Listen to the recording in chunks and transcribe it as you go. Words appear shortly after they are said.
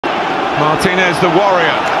Martinez, the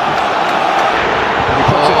warrior. And he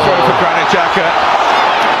puts it through for Granit Xhaka.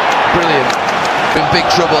 Brilliant. In big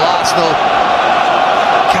trouble, Arsenal.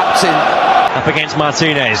 Captain. Up against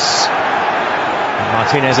Martinez.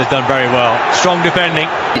 Martinez has done very well. Strong defending.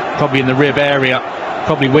 Probably in the rib area.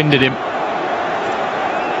 Probably winded him.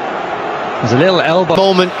 There's a little elbow.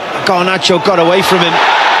 Moment, Garnacho got away from him.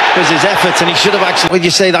 It was his effort, and he should have actually. Would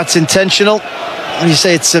you say that's intentional? Would you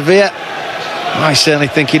say it's severe? I certainly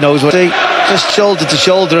think he knows what. Just shoulder to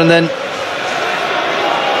shoulder, and then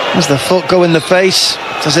does the foot go in the face?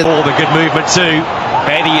 Does it? All the good movement too.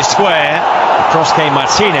 Eddie is square. Across came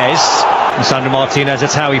Martinez. Lisandro Martinez.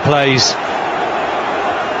 That's how he plays.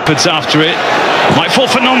 Puts after it. Might fall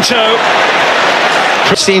for Nonto.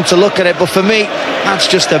 Seem to look at it, but for me, that's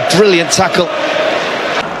just a brilliant tackle.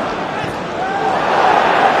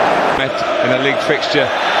 Met in a league fixture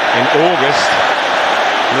in August.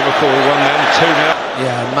 Liverpool won them 2-0.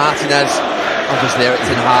 Yeah, Martinez, obviously Eric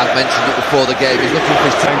Ten Hag mentioned it before the game, he's looking for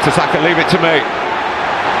his Time to Saka, leave it to me.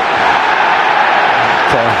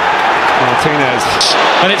 Martinez.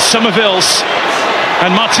 And it's Somerville's.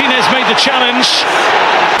 And Martinez made the challenge.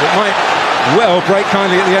 It might well break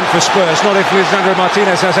kindly at the end for Spurs, not if Lisandro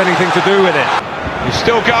Martinez has anything to do with it. He's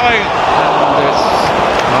still going. And it's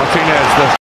Martinez, the